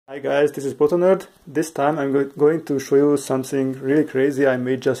Hi guys, this is ProtoNerd. This time I'm going to show you something really crazy I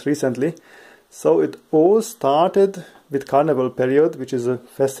made just recently. So it all started with Carnival period, which is a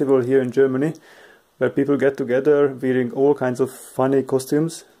festival here in Germany where people get together wearing all kinds of funny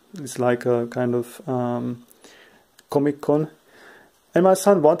costumes. It's like a kind of Comic Con. And my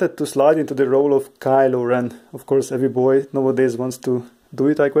son wanted to slide into the role of Kylo Ren. Of course, every boy nowadays wants to do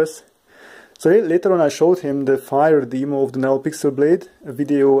it, I guess. So later on I showed him the fire demo of the neopixel blade, a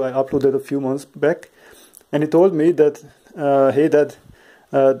video I uploaded a few months back, and he told me that, hey Dad,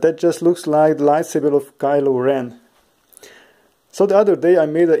 that just looks like the lightsaber of Kylo Ren. So the other day I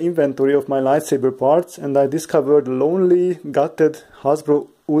made an inventory of my lightsaber parts and I discovered a lonely, gutted Hasbro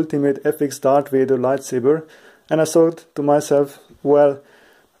Ultimate FX Darth Vader lightsaber, and I thought to myself, well,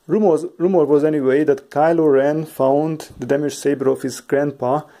 rumor was anyway that Kylo Ren found the damaged saber of his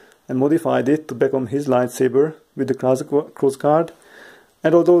grandpa and modified it to become his lightsaber with the crossguard.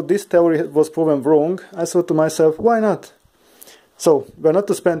 And although this theory was proven wrong, I thought to myself, why not? So, we're not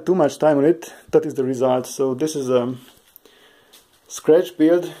to spend too much time on it, that is the result. So this is a scratch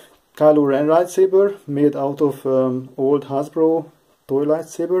build Kylo Ren lightsaber made out of old Hasbro toy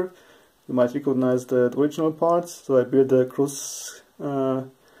lightsaber. You might recognize the original parts. So I built the cross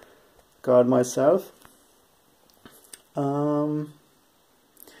guard myself.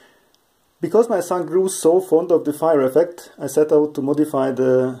 Because my son grew so fond of the fire effect, I set out to modify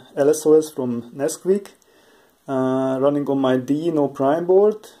the LSOS from Nesquik, running on my DIYino Prime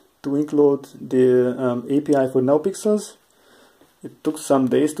board to include the API for neopixels. It took some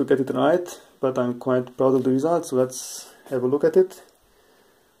days to get it right, but I'm quite proud of the result, so let's have a look at it,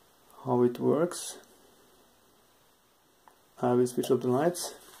 how it works. I will switch off the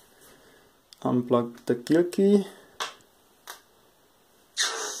lights, unplug the kill key.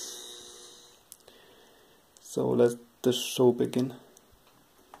 So let the show begin.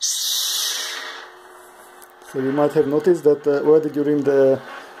 So you might have noticed that already during the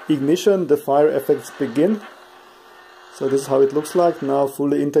ignition the fire effects begin. So this is how it looks like, now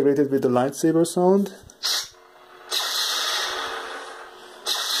fully integrated with the lightsaber sound.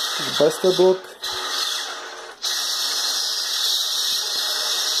 The blaster block.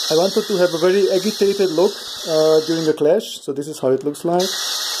 I wanted to have a very agitated look during the clash, so this is how it looks like.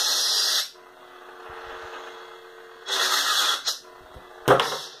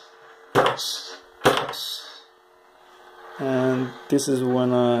 And this is when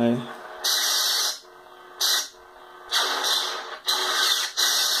so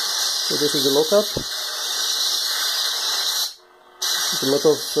this is the lockup. There's a lot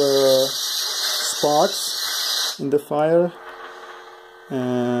of sparks in the fire,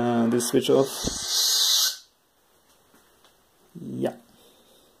 and this switch off. Yeah.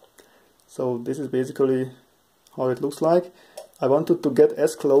 So this is basically how it looks like. I wanted to get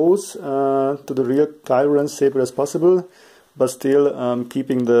as close to the real Kylo Ren saber as possible, but still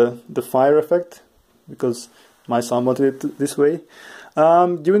keeping the fire effect, because my son wanted it this way.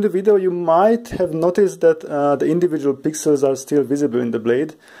 During the video you might have noticed that the individual pixels are still visible in the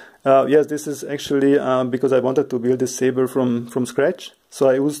blade. Yes, this is actually because I wanted to build this saber from scratch, so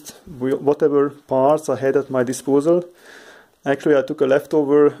I used whatever parts I had at my disposal. Actually, I took a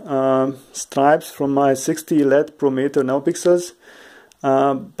leftover stripes from my 60 LED Pro Meter neopixels.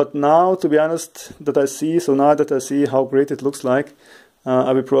 But now, to be honest, now that I see how great it looks like,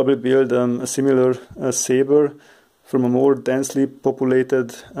 I will probably build a similar saber from a more densely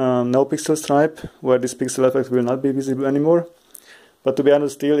populated neopixel stripe, where this pixel effect will not be visible anymore. But to be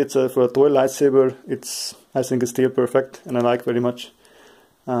honest, still, for a toy lightsaber, I think it's still perfect, and I like very much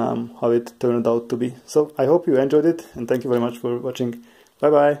how it turned out to be. So I hope you enjoyed it, and thank you very much for watching. Bye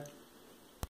bye.